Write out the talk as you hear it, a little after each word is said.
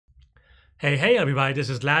Hey everybody, this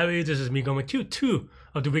is Larry. This is me going with Q2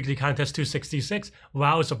 of the weekly contest 266,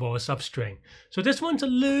 Vowels of a substring. So this one's a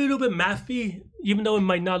little bit mathy, even though it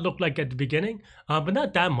might not look like at the beginning, but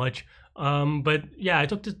not that much. But yeah, I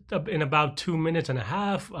took this up in about 2.5 minutes.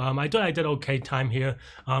 I thought I did okay time here.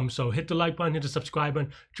 So hit the like button, hit the subscribe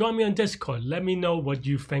button, join me on Discord. Let me know what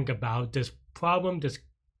you think about this problem, this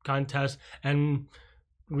contest, and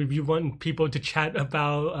if you want people to chat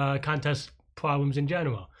about contest problems in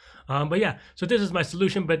general. But yeah, so this is my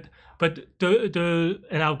solution. But the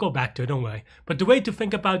and I'll go back to it. Don't worry. But the way to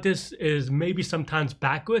think about this is maybe sometimes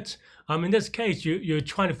backwards. In this case, you're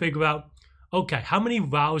trying to figure out, okay, how many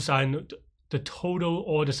vowels are in the total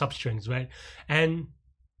or the substrings, right? And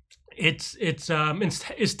it's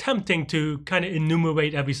tempting to kind of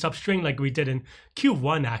enumerate every substring like we did in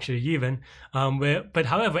Q1 actually even but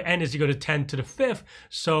however n is equal to 10 to the 5th,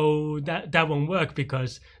 so that won't work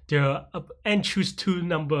because there are n choose 2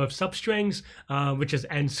 number of substrings, which is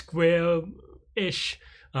n square ish,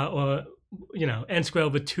 or n square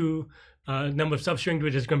over 2 number of substrings,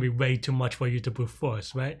 which is going to be way too much for you to brute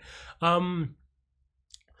force, right?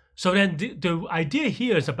 So then the idea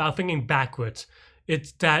here is about thinking backwards.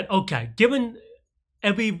 It's that, okay, given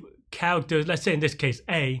every character, let's say in this case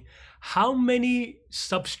A, how many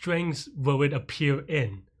substrings will it appear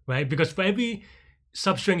in, right? Because for every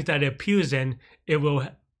substring that it appears in, it will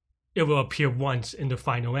appear once in the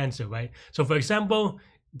final answer, right? So for example,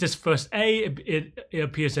 this first A, it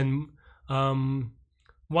appears in one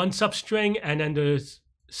substring, and then the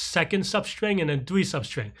second substring, and then 3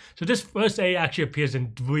 substring. So this first A actually appears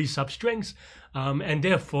in 3 substrings, and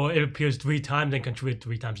therefore it appears 3 times and contributes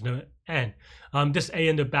 3 times the n. This A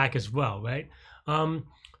in the back as well, right?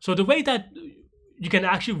 So the way that you can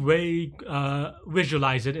actually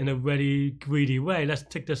visualize it in a very greedy way, let's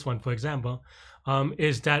take this one for example,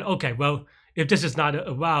 is that, okay, well, if this is not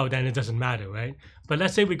a wow, then it doesn't matter, right? But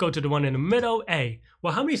let's say we go to the one in the middle, A.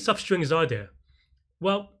 Well, how many substrings are there?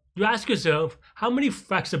 Well, you ask yourself how many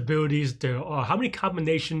flexibilities there are, how many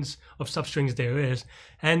combinations of substrings there is,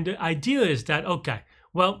 and the idea is that, okay,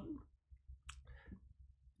 well,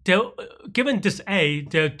 given this A,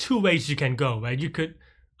 there are 2 ways you can go, right? You could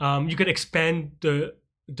expand the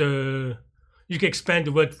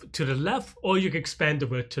word to the left, or you could expand the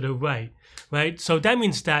word to the right, right? So that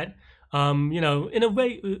means that in a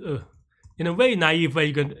way naive way,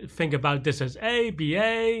 you can think about this as A,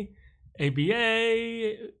 BA,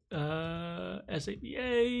 ABA,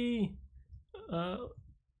 SABA,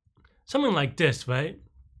 something like this, right?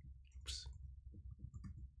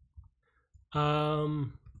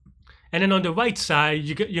 And then on the right side,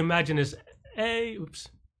 you imagine this A,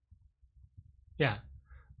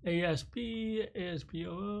 ASB,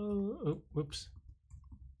 ASBO, whoops.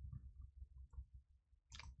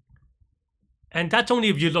 And that's only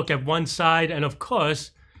if you look at one side, and of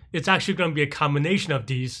course, it's actually going to be a combination of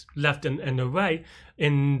these left and the right,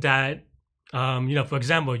 in that, for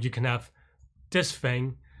example, you can have this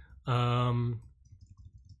thing,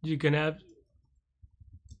 you can have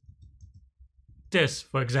this,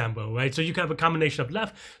 for example, right? So you can have a combination of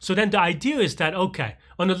left. So then the idea is that, okay,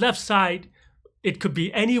 on the left side, it could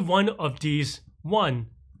be any one of these 1,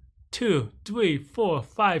 2, 3, 4,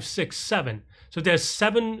 5, 6, 7. So there's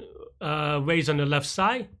 7 ways on the left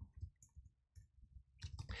side.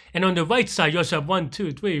 And on the right side, you also have 1,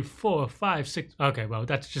 2, 3, 4, 5, 6. Okay, well,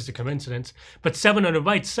 that's just a coincidence. But 7 on the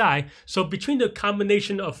right side. So between the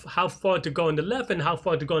combination of how far to go on the left and how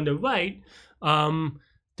far to go on the right,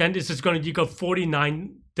 then this is going to equal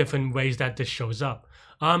 49 different ways that this shows up.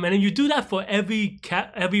 And then you do that for every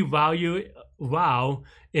wow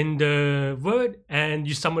in the word, and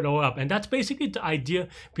you sum it all up. And that's basically the idea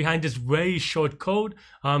behind this very short code.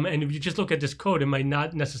 And if you just look at this code, it might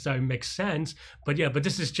not necessarily make sense, but yeah, but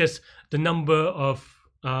this is just the number of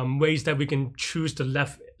ways that we can choose the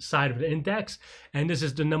left side of the index, and this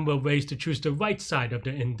is the number of ways to choose the right side of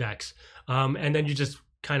the index, and then you just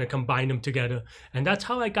kind of combine them together. And that's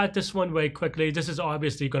how I got this one very quickly. This is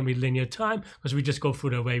obviously going to be linear time because we just go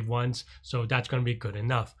through the array once, so that's going to be good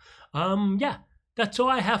enough. Yeah, that's all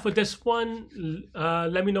I have for this one.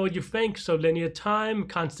 Let me know what you think. So linear time,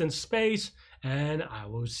 constant space, and I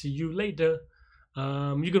will see you later.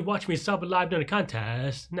 You can watch me solve it live during the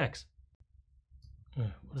contest next.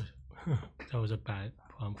 That was a bad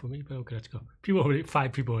problem for me, but okay, let's go.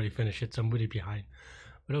 5 people already finished it, so I'm really behind.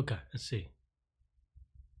 But okay, let's see.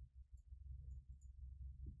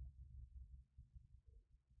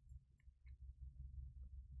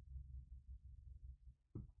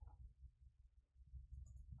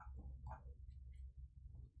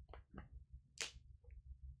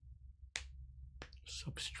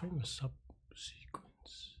 Substring or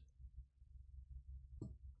subsequence?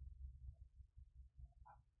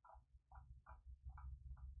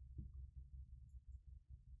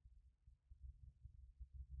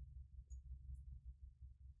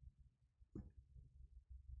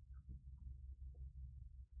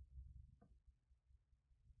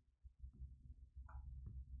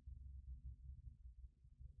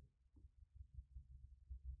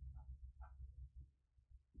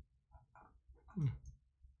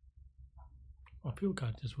 Oh, people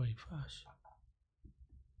got this way fast.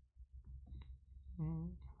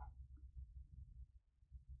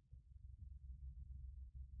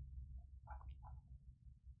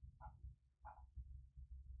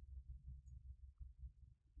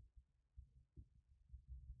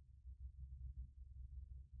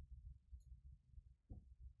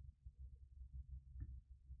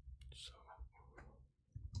 So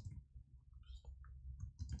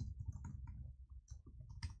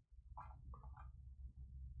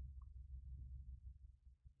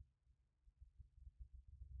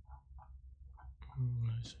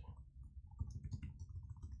I see.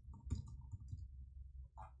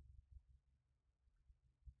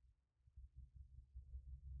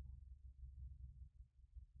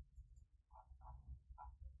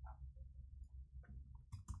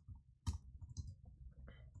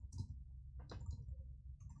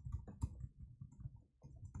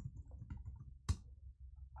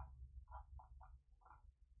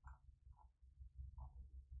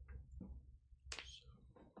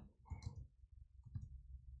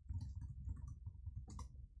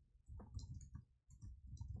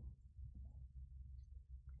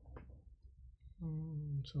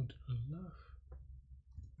 So to the left.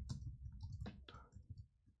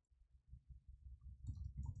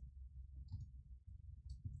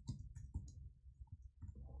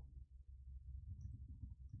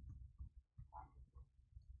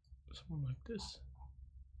 Something like this.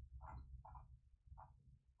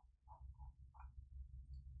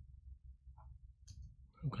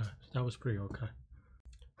 Okay, so that was pretty okay.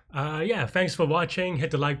 Yeah, thanks for watching.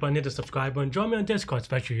 Hit the like button, hit the subscribe button. Join me on Discord,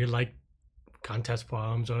 especially if you like contest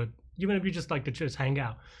forums, or even if you just like to just hang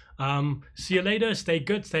out. See you later. Stay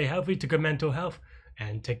good, stay healthy, to good mental health,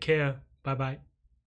 and take care. Bye bye.